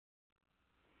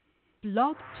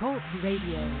Blog Talk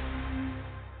Radio.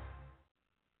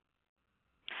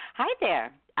 Hi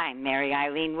there. I'm Mary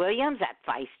Eileen Williams at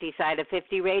Feisty Side of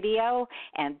 50 Radio,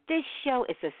 and this show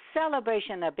is a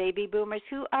celebration of baby boomers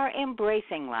who are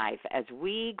embracing life as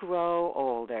we grow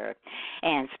older.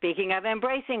 And speaking of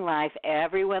embracing life,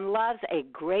 everyone loves a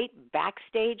great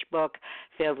backstage book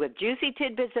filled with juicy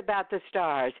tidbits about the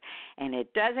stars, and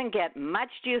it doesn't get much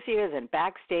juicier than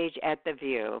Backstage at The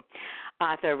View.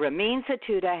 Author Ramin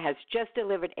Setoodeh has just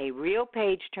delivered a real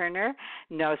page-turner.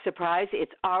 No surprise,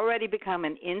 it's already become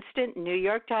an instant New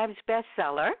York Times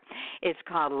bestseller. It's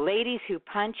called Ladies Who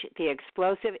Punch, the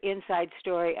Explosive Inside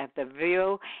Story of The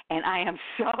View, and I am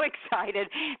so excited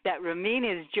that Ramin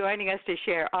is joining us to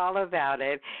share all about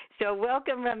it. So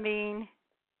welcome, Ramin.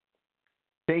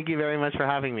 Thank you very much for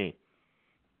having me.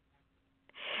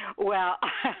 Well,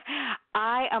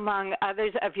 I, among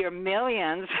others of your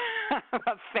millions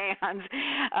of fans,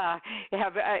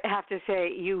 have to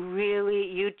say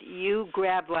you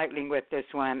grabbed lightning with this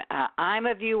one. I'm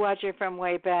a View watcher from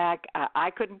way back. I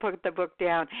couldn't put the book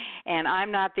down, and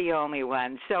I'm not the only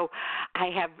one. So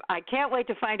I can't wait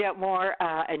to find out more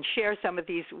and share some of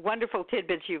these wonderful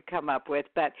tidbits you've come up with.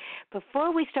 But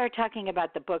before we start talking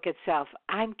about the book itself,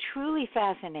 I'm truly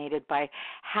fascinated by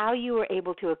how you were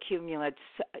able to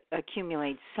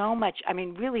accumulate so much,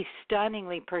 really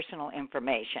stunningly personal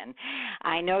information.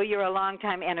 I know you're a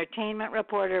longtime entertainment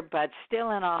reporter, but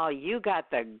still in all, you got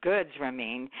the goods,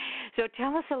 Ramin. So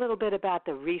tell us a little bit about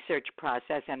the research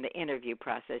process and the interview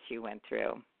process you went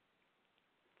through.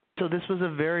 So this was a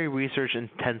very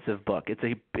research-intensive book. It's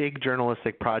a big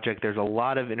journalistic project. There's a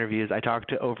lot of interviews. I talked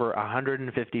to over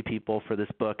 150 people for this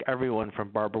book, everyone from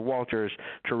Barbara Walters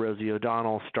to Rosie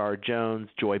O'Donnell, Star Jones,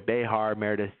 Joy Behar,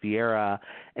 Meredith Vieira,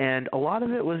 and a lot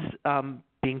of it was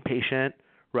being patient,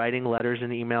 writing letters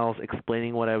and emails,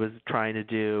 explaining what I was trying to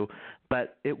do.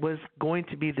 But it was going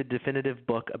to be the definitive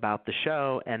book about the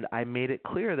show, and I made it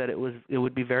clear that it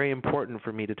would be very important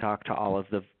for me to talk to all of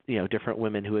the different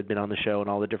women who had been on the show and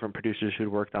all the different producers who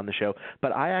had worked on the show.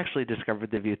 But I actually discovered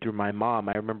The View through my mom.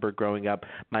 I remember growing up,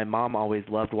 my mom always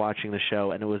loved watching the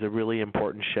show, and it was a really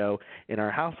important show in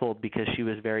our household because she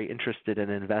was very interested and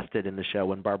invested in the show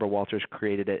when Barbara Walters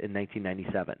created it in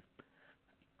 1997.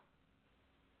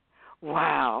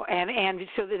 Wow. And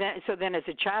so then as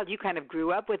a child, you kind of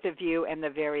grew up with The View and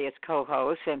the various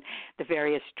co-hosts and the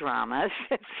various dramas,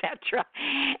 etc.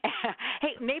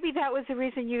 Hey, maybe that was the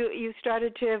reason you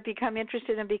started to become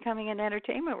interested in becoming an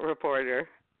entertainment reporter.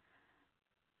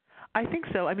 I think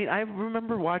so. I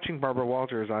remember watching Barbara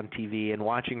Walters on TV and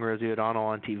watching Rosie O'Donnell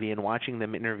on TV and watching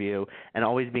them interview and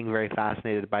always being very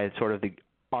fascinated by sort of the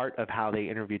art of how they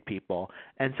interviewed people.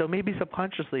 And so maybe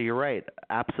subconsciously, you're right.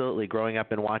 Absolutely. Growing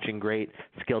up and watching great,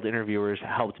 skilled interviewers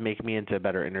helped make me into a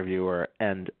better interviewer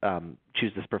and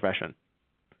choose this profession.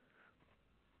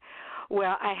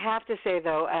 Well, I have to say,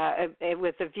 though,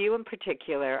 with The View in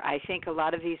particular, I think a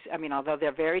lot of these, although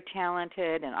they're very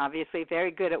talented and obviously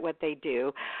very good at what they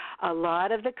do, a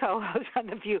lot of the co-hosts on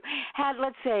The View had,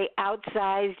 let's say,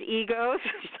 outsized egos,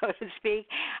 so to speak.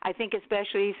 I think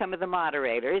especially some of the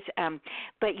moderators.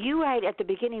 But you write at the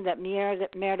beginning that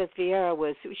Meredith Vieira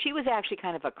was actually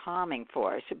kind of a calming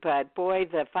force. But, boy,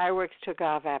 the fireworks took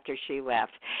off after she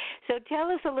left. So tell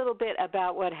us a little bit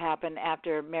about what happened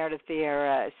after Meredith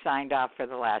Vieira signed off for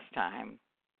the last time.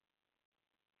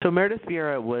 So Meredith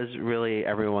Vieira was really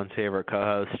everyone's favorite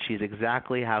co-host. She's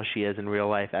exactly how she is in real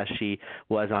life as she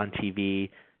was on TV.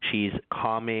 She's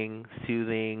calming,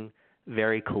 soothing,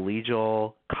 very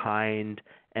collegial, kind,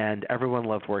 and everyone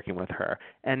loved working with her.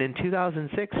 And in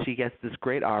 2006, she gets this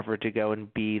great offer to go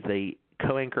and be the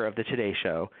co-anchor of the Today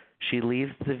Show. She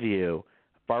leaves The View.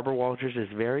 Barbara Walters is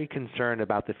very concerned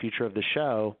about the future of the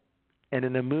show. And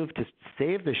in a move to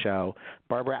save the show,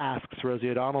 Barbara asks Rosie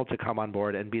O'Donnell to come on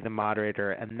board and be the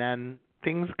moderator, and then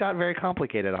things got very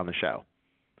complicated on the show.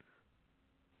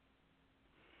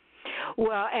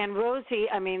 Well, and Rosie,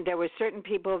 there were certain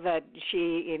people that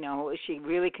she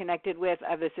really connected with,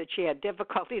 others that she had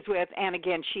difficulties with, and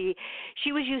again, she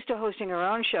was used to hosting her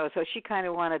own show, so she kind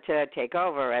of wanted to take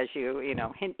over, as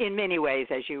in many ways,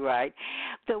 as you write.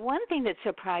 The one thing that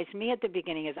surprised me at the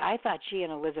beginning is I thought she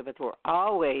and Elizabeth were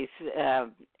always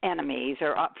enemies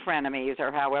or frenemies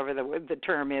or however the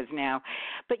term is now,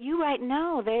 but you write,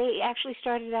 no, they actually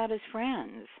started out as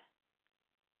friends.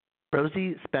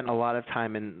 Rosie spent a lot of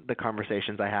time in the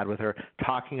conversations I had with her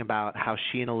talking about how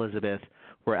she and Elizabeth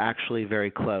were actually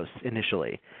very close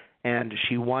initially. And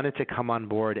she wanted to come on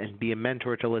board and be a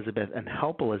mentor to Elizabeth and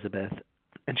help Elizabeth.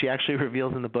 And she actually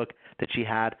reveals in the book that she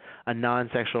had a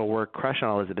non-sexual work crush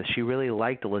on Elizabeth. She really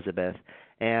liked Elizabeth.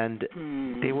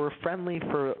 And they were friendly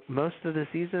for most of the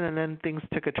season, and then things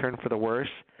took a turn for the worse,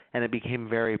 and it became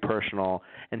very personal.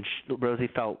 And Rosie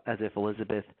felt as if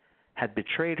Elizabeth had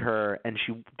betrayed her, and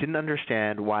she didn't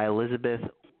understand why Elizabeth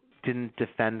didn't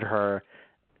defend her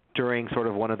during sort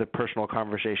of one of the personal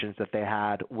conversations that they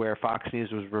had where Fox News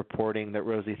was reporting that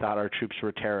Rosie thought our troops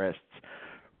were terrorists.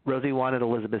 Rosie wanted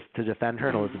Elizabeth to defend her,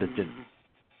 and Elizabeth didn't.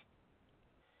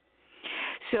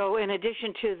 So, in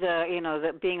addition to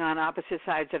the being on opposite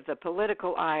sides of the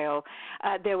political aisle,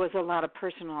 there was a lot of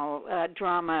personal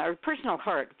drama or personal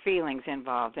hurt feelings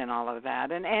involved in all of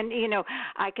that, and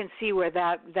I can see where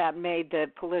that made the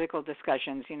political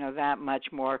discussions that much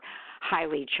more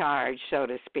highly charged, so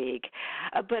to speak.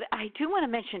 But I do want to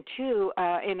mention too,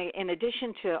 in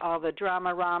addition to all the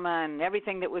drama and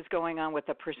everything that was going on with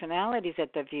the personalities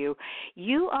at The View,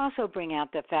 you also bring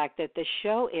out the fact that the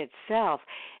show itself,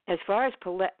 as far as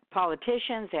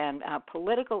politicians and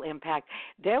political impact,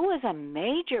 there was a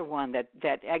major one that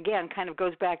again kind of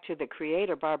goes back to the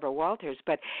creator, Barbara Walters.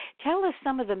 But tell us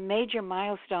some of the major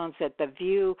milestones that The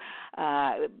View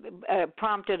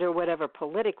prompted or whatever,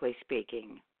 politically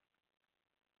speaking.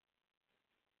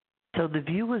 So The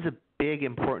View was a big,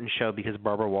 important show because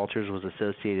Barbara Walters was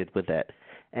associated with it.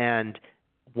 And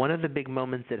one of the big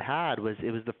moments it had was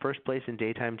it was the first place in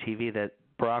daytime TV that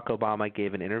Barack Obama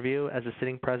gave an interview as a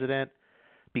sitting president.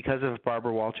 Because of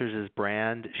Barbara Walters'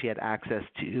 brand, she had access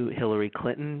to Hillary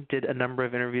Clinton, did a number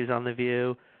of interviews on The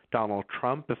View. Donald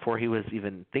Trump, before he was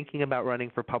even thinking about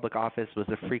running for public office, was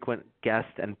a frequent guest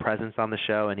and presence on the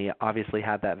show, and he obviously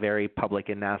had that very public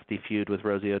and nasty feud with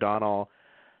Rosie O'Donnell.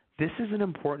 This is an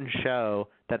important show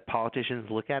that politicians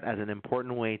look at as an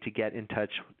important way to get in touch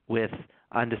with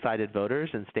undecided voters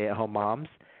and stay-at-home moms.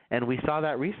 And we saw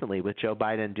that recently with Joe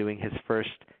Biden doing his first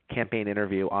campaign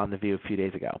interview on The View a few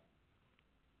days ago.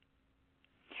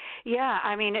 Yeah,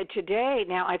 I mean, today,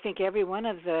 now I think every one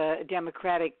of the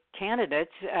Democratic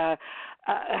candidates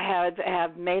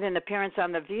have made an appearance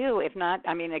on The View. If not,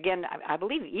 I mean, again, I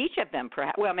believe each of them,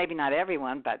 perhaps, well, maybe not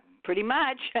everyone, but pretty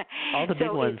much. All the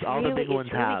big ones,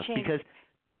 have,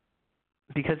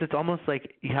 because it's almost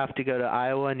like you have to go to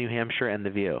Iowa, New Hampshire, and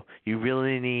The View. You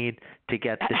really need to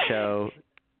get the show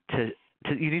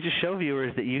you need to show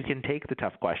viewers that you can take the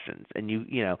tough questions, and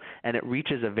and it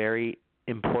reaches a very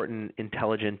important,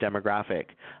 intelligent demographic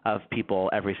of people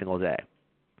every single day.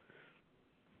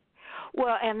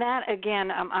 Well, and that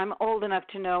again, I'm old enough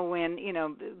to know when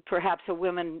perhaps a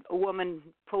woman's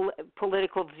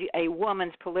political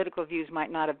views might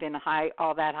not have been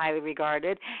all that highly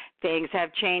regarded. Things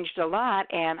have changed a lot,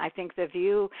 and I think The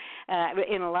View,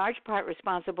 in a large part,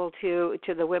 responsible to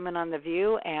the women on The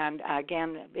View, and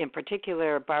again, in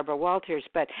particular, Barbara Walters.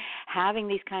 But having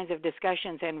these kinds of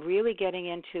discussions and really getting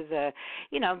into the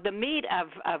meat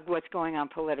of what's going on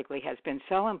politically has been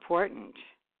so important.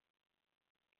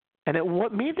 And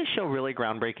what made the show really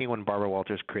groundbreaking when Barbara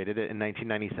Walters created it in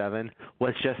 1997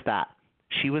 was just that.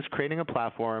 She was creating a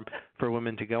platform for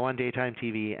women to go on daytime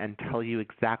TV and tell you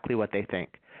exactly what they think.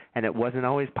 And it wasn't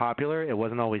always popular. It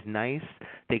wasn't always nice.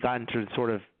 They got into sort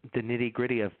of the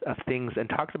nitty-gritty of things and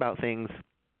talked about things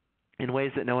in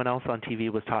ways that no one else on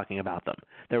TV was talking about them.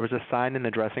 There was a sign in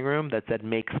the dressing room that said,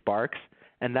 "Make sparks,"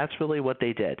 and that's really what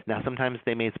they did. Now, sometimes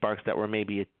they made sparks that were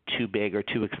maybe too big or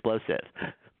too explosive.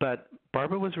 But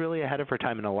Barbara was really ahead of her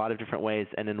time in a lot of different ways,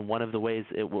 and in one of the ways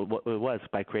it was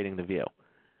by creating The View.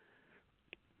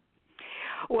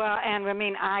 Well, and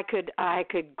Ramin, I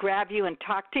could grab you and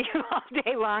talk to you all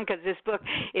day long because this book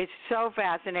is so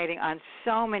fascinating on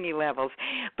so many levels.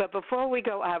 But before we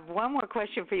go, I have one more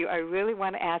question for you. I really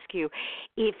want to ask you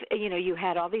if you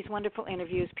had all these wonderful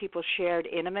interviews, people shared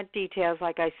intimate details,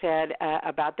 like I said,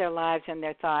 about their lives and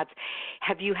their thoughts.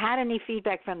 Have you had any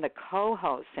feedback from the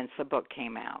co-hosts since the book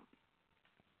came out?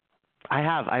 I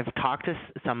have. I've talked to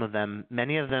some of them.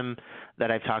 Many of them that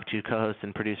I've talked to, co-hosts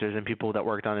and producers and people that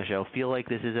worked on the show, feel like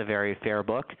this is a very fair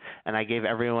book, and I gave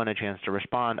everyone a chance to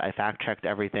respond. I fact-checked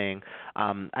everything.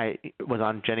 I was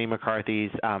on Jenny McCarthy's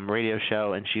radio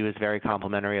show, and she was very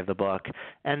complimentary of the book.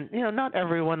 And, not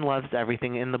everyone loves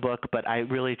everything in the book, but I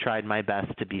really tried my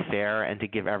best to be fair and to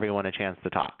give everyone a chance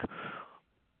to talk.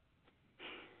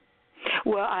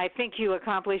 Well, I think you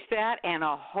accomplished that and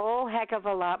a whole heck of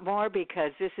a lot more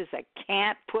because this is a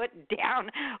can't-put-down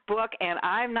book, and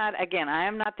I am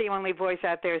not the only voice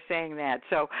out there saying that.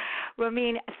 So,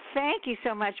 Ramin, thank you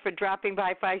so much for dropping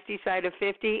by Feisty Side of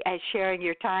 50 and sharing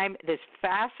your time, this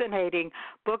fascinating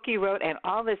book you wrote, and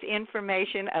all this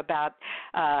information about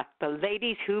the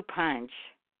ladies who punch.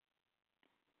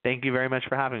 Thank you very much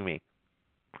for having me.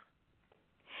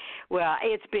 Well,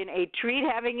 it's been a treat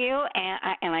having you,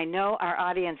 and I know our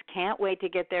audience can't wait to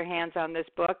get their hands on this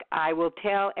book. I will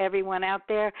tell everyone out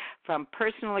there from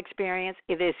personal experience,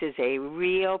 this is a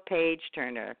real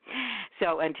page-turner.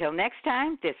 So until next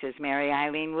time, this is Mary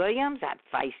Eileen Williams at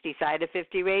Feisty Side of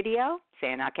 50 Radio,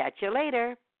 saying I'll catch you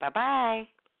later. Bye-bye.